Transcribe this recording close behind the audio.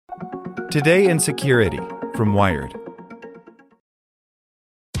Today in Security from Wired.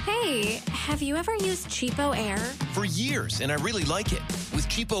 Hey, have you ever used Cheapo Air? For years, and I really like it. With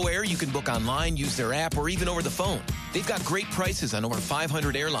Cheapo Air, you can book online, use their app, or even over the phone. They've got great prices on over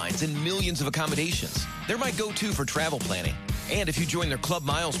 500 airlines and millions of accommodations. They're my go-to for travel planning. And if you join their Club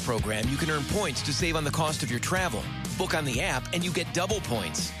Miles program, you can earn points to save on the cost of your travel. Book on the app, and you get double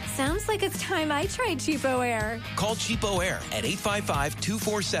points. Sounds like it's time I tried Cheapo Air. Call Cheapo Air at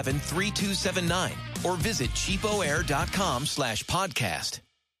 855-247-3279 or visit cheapoair.com/podcast.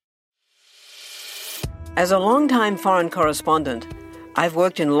 As a longtime foreign correspondent, I've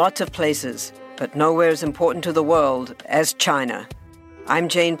worked in lots of places, but nowhere as important to the world as China. I'm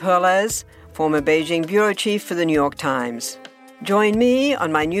Jane Perlez, former Beijing bureau chief for the New York Times. Join me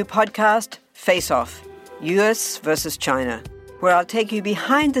on my new podcast, Face Off, U.S. versus China, where I'll take you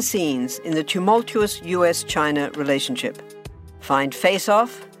behind the scenes in the tumultuous U.S.-China relationship. Find Face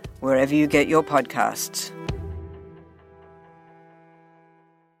Off wherever you get your podcasts.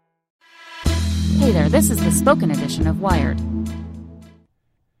 Hey there, this is the spoken edition of Wired.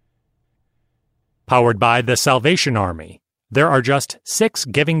 Powered by the Salvation Army, there are just 6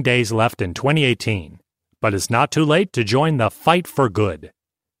 giving days left in 2018, but it's not too late to join the fight for good.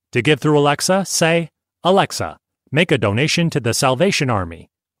 To give through Alexa, say, "Alexa, make a donation to the Salvation Army,"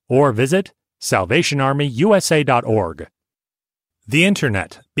 or visit salvationarmyusa.org. The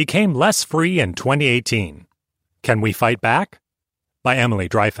Internet became less free in 2018. Can we fight back? By Emily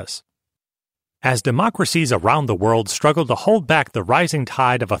Dreyfus. As democracies around the world struggle to hold back the rising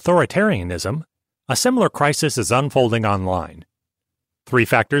tide of authoritarianism, a similar crisis is unfolding online. 3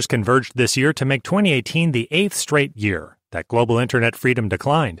 factors converged this year to make 2018 the 8th straight year that global Internet freedom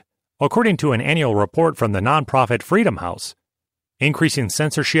declined, according to an annual report from the nonprofit Freedom House. Increasing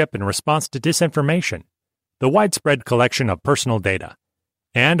censorship in response to disinformation, the widespread collection of personal data,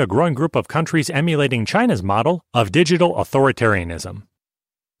 and a growing group of countries emulating China's model of digital authoritarianism.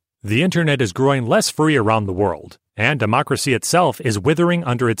 The Internet is growing less free around the world, and democracy itself is withering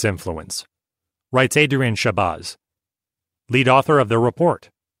under its influence, writes Adrian Shabazz, lead author of the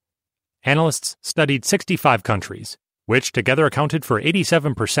report. Analysts studied 65 countries, which together accounted for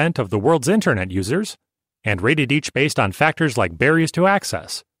 87% of the world's Internet users, and rated each based on factors like barriers to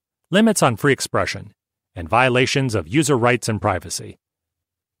access, limits on free expression, and violations of user rights and privacy.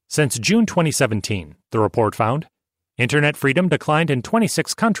 Since June 2017, the report found, Internet freedom declined in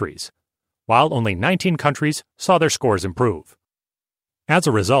 26 countries, while only 19 countries saw their scores improve. As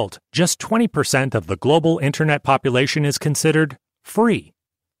a result, just 20% of the global Internet population is considered free.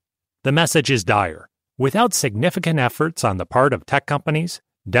 The message is dire. Without significant efforts on the part of tech companies,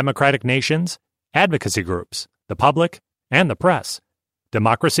 democratic nations, advocacy groups, the public, and the press,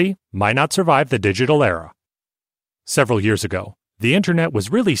 democracy might not survive the digital era. Several years ago, the Internet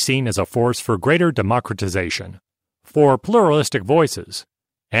was really seen as a force for greater democratization, for pluralistic voices,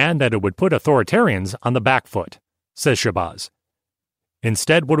 and that it would put authoritarians on the back foot, says Shabazz.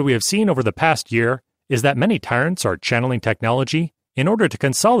 Instead, what we have seen over the past year is that many tyrants are channeling technology in order to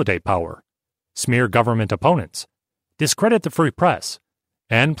consolidate power, smear government opponents, discredit the free press,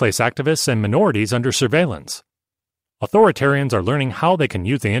 and place activists and minorities under surveillance. Authoritarians are learning how they can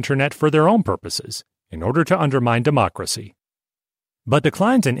use the Internet for their own purposes in order to undermine democracy. But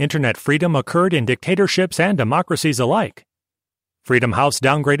declines in Internet freedom occurred in dictatorships and democracies alike. Freedom House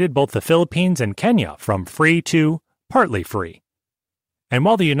downgraded both the Philippines and Kenya from free to partly free. And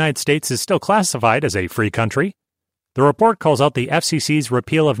while the United States is still classified as a free country, the report calls out the FCC's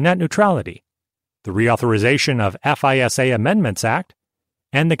repeal of net neutrality, the reauthorization of FISA Amendments Act,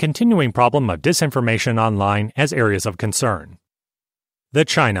 and the continuing problem of disinformation online as areas of concern. The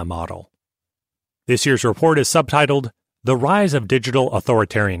China Model. This year's report is subtitled The Rise of Digital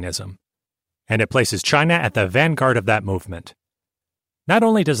Authoritarianism, and it places China at the vanguard of that movement. Not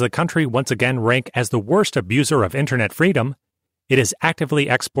only does the country once again rank as the worst abuser of Internet freedom, it is actively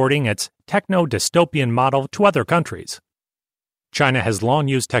exporting its techno-dystopian model to other countries. China has long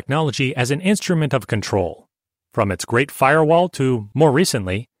used technology as an instrument of control, from its Great Firewall to, more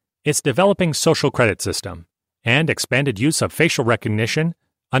recently, its developing social credit system and expanded use of facial recognition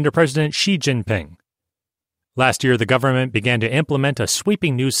under President Xi Jinping. Last year, the government began to implement a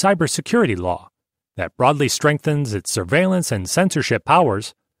sweeping new cybersecurity law that broadly strengthens its surveillance and censorship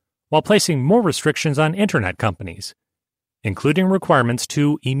powers while placing more restrictions on Internet companies, including requirements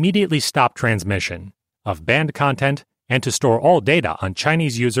to immediately stop transmission of banned content and to store all data on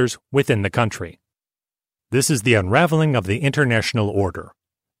Chinese users within the country. This is the unraveling of the international order.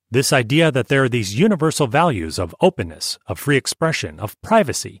 This idea that there are these universal values of openness, of free expression, of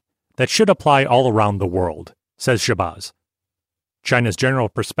privacy, that should apply all around the world, says Shabazz. China's general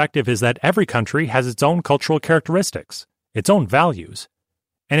perspective is that every country has its own cultural characteristics, its own values,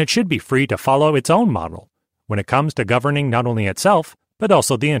 and it should be free to follow its own model when it comes to governing not only itself, but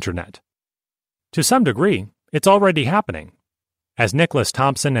also the Internet. To some degree, it's already happening. As Nicholas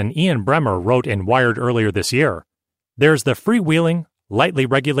Thompson and Ian Bremmer wrote in Wired earlier this year, there's the freewheeling, lightly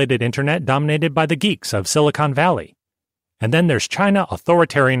regulated Internet dominated by the geeks of Silicon Valley. And then there's China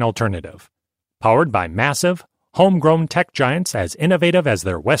authoritarian alternative, powered by massive, homegrown tech giants as innovative as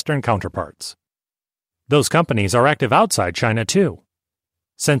their Western counterparts. Those companies are active outside China too.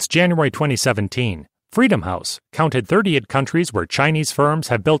 Since January 2017, Freedom House counted 38 countries where Chinese firms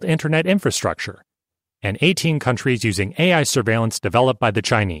have built Internet infrastructure, and 18 countries using AI surveillance developed by the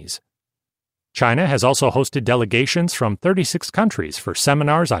Chinese. China has also hosted delegations from 36 countries for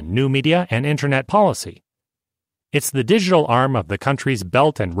seminars on new media and Internet policy. It's the digital arm of the country's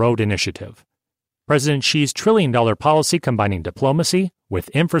Belt and Road Initiative, President Xi's trillion-dollar policy combining diplomacy with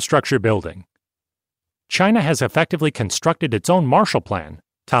infrastructure building. China has effectively constructed its own Marshall Plan,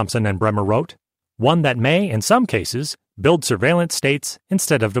 Thompson and Bremmer wrote, one that may, in some cases, build surveillance states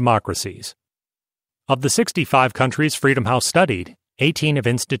instead of democracies. Of the 65 countries Freedom House studied, 18 have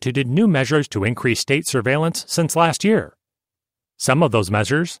instituted new measures to increase state surveillance since last year. Some of those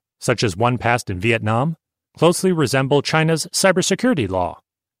measures, such as one passed in Vietnam, closely resemble China's cybersecurity law.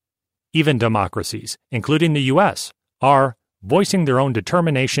 Even democracies, including the U.S., are voicing their own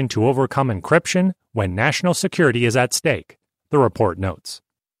determination to overcome encryption when national security is at stake, the report notes.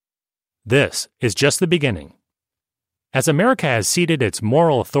 This is just the beginning. As America has ceded its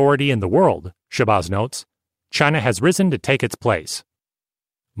moral authority in the world, Shabazz notes, China has risen to take its place.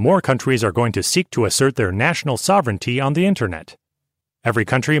 More countries are going to seek to assert their national sovereignty on the Internet. Every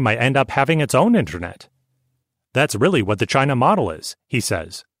country might end up having its own Internet. That's really what the China model is, he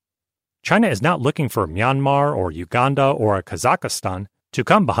says. China is not looking for Myanmar or Uganda or Kazakhstan to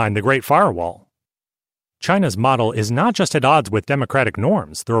come behind the Great Firewall. China's model is not just at odds with democratic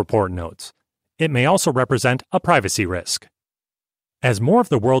norms, the report notes. It may also represent a privacy risk. As more of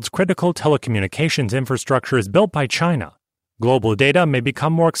the world's critical telecommunications infrastructure is built by China, global data may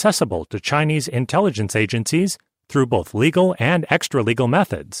become more accessible to Chinese intelligence agencies through both legal and extra-legal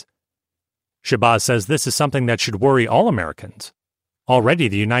methods. Shabazz says this is something that should worry all Americans. Already,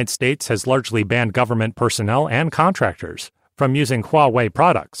 the United States has largely banned government personnel and contractors from using Huawei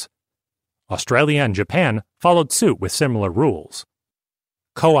products. Australia and Japan followed suit with similar rules.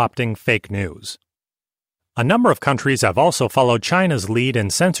 Co-opting fake news. A number of countries have also followed China's lead in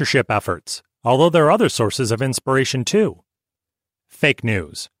censorship efforts, although there are other sources of inspiration too. Fake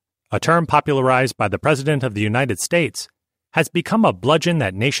news, a term popularized by the President of the United States, has become a bludgeon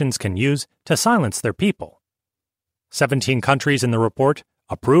that nations can use to silence their people. 17 countries in the report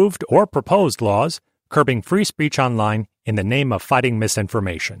approved or proposed laws curbing free speech online in the name of fighting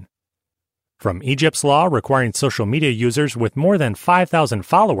misinformation. From Egypt's law requiring social media users with more than 5,000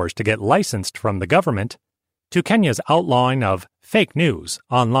 followers to get licensed from the government, to Kenya's outlawing of fake news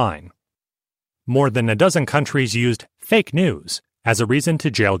online. More than a dozen countries used fake news as a reason to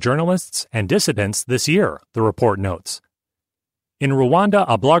jail journalists and dissidents this year, the report notes. In Rwanda,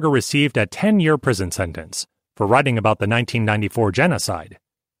 a blogger received a 10-year prison sentence for writing about the 1994 genocide.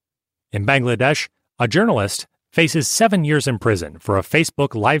 In Bangladesh, a journalist faces 7 years in prison for a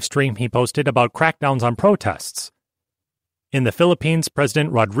Facebook live stream he posted about crackdowns on protests. In the Philippines,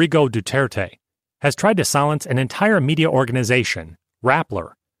 President Rodrigo Duterte has tried to silence an entire media organization,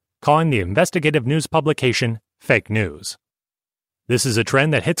 Rappler, calling the investigative news publication fake news. This is a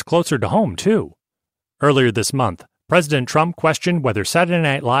trend that hits closer to home, too. Earlier this month, President Trump questioned whether Saturday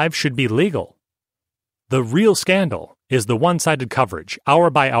Night Live should be legal. The real scandal is the one-sided coverage, hour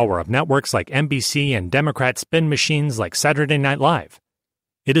by hour, of networks like NBC and Democrat spin machines like Saturday Night Live.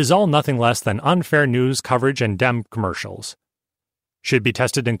 It is all nothing less than unfair news coverage and Dem commercials. Should be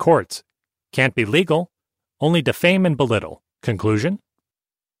tested in courts. Can't be legal. Only defame and belittle. Conclusion?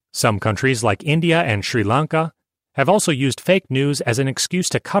 Some countries like India and Sri Lanka have also used fake news as an excuse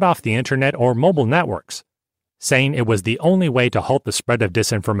to cut off the internet or mobile networks, saying it was the only way to halt the spread of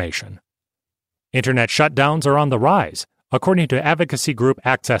disinformation. Internet shutdowns are on the rise, according to advocacy group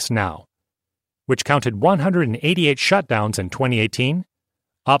Access Now, which counted 188 shutdowns in 2018,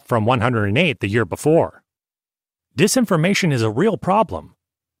 up from 108 the year before. Disinformation is a real problem,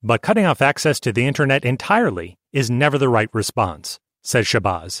 but cutting off access to the internet entirely is never the right response, says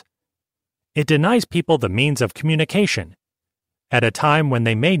Shabazz. It denies people the means of communication at a time when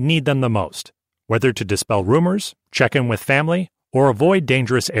they may need them the most, whether to dispel rumors, check in with family, or avoid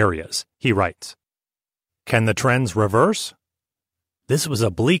dangerous areas, he writes. Can the trends reverse? This was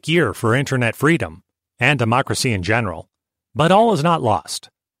a bleak year for internet freedom, and democracy in general, But all is not lost.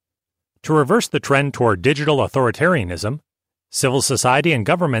 To reverse the trend toward digital authoritarianism, civil society and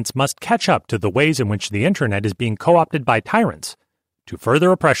governments must catch up to the ways in which the Internet is being co-opted by tyrants to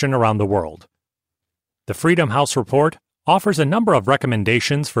further oppression around the world. The Freedom House report offers a number of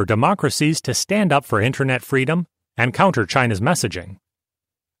recommendations for democracies to stand up for Internet freedom and counter China's messaging.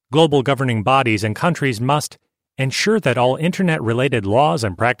 Global governing bodies and countries must ensure that all Internet-related laws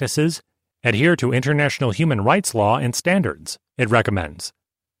and practices adhere to international human rights law and standards, it recommends,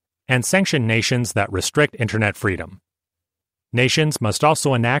 and sanction nations that restrict Internet freedom. Nations must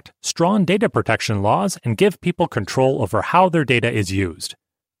also enact strong data protection laws and give people control over how their data is used.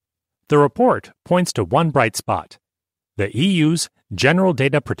 The report points to one bright spot: the EU's General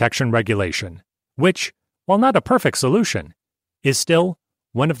Data Protection Regulation, which, while not a perfect solution, is still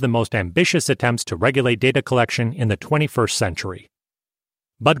one of the most ambitious attempts to regulate data collection in the 21st century.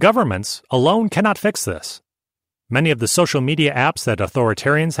 But governments alone cannot fix this. Many of the social media apps that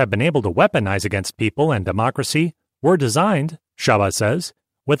authoritarians have been able to weaponize against people and democracy were designed, Shaba says,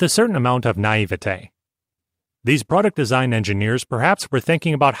 with a certain amount of naivete. These product design engineers perhaps were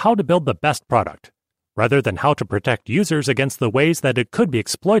thinking about how to build the best product, rather than how to protect users against the ways that it could be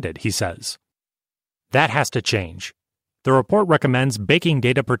exploited, he says. That has to change. The report recommends baking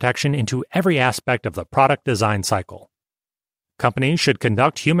data protection into every aspect of the product design cycle. Companies should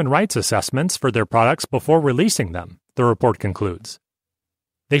conduct human rights assessments for their products before releasing them, the report concludes.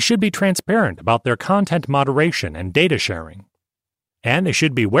 They should be transparent about their content moderation and data sharing. And they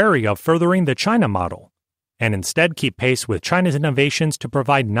should be wary of furthering the China model, and instead keep pace with China's innovations to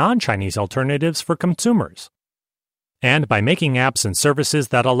provide non-Chinese alternatives for consumers. And by making apps and services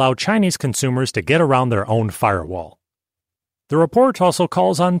that allow Chinese consumers to get around their own firewall. The report also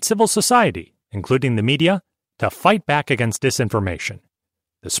calls on civil society, including the media, to fight back against disinformation,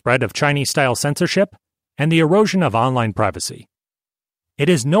 the spread of Chinese-style censorship, and the erosion of online privacy. It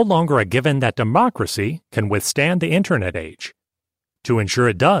is no longer a given that democracy can withstand the Internet age. To ensure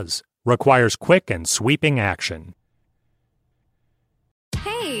it does requires quick and sweeping action.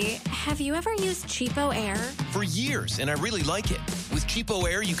 Hey, have you ever used Cheapo Air? For years, and I really like it. With Cheapo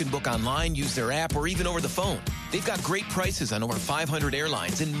Air, you can book online, use their app, or even over the phone. They've got great prices on over 500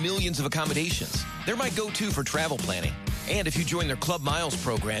 airlines and millions of accommodations. They're my go-to for travel planning. And if you join their Club Miles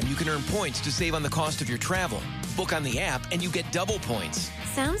program, you can earn points to save on the cost of your travel. Book on the app, and you get double points.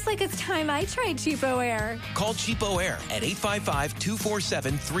 Sounds like it's time I tried Cheapo Air. Call Cheapo Air at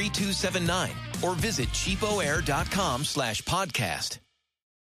 855-247-3279 or visit cheapoair.com/podcast.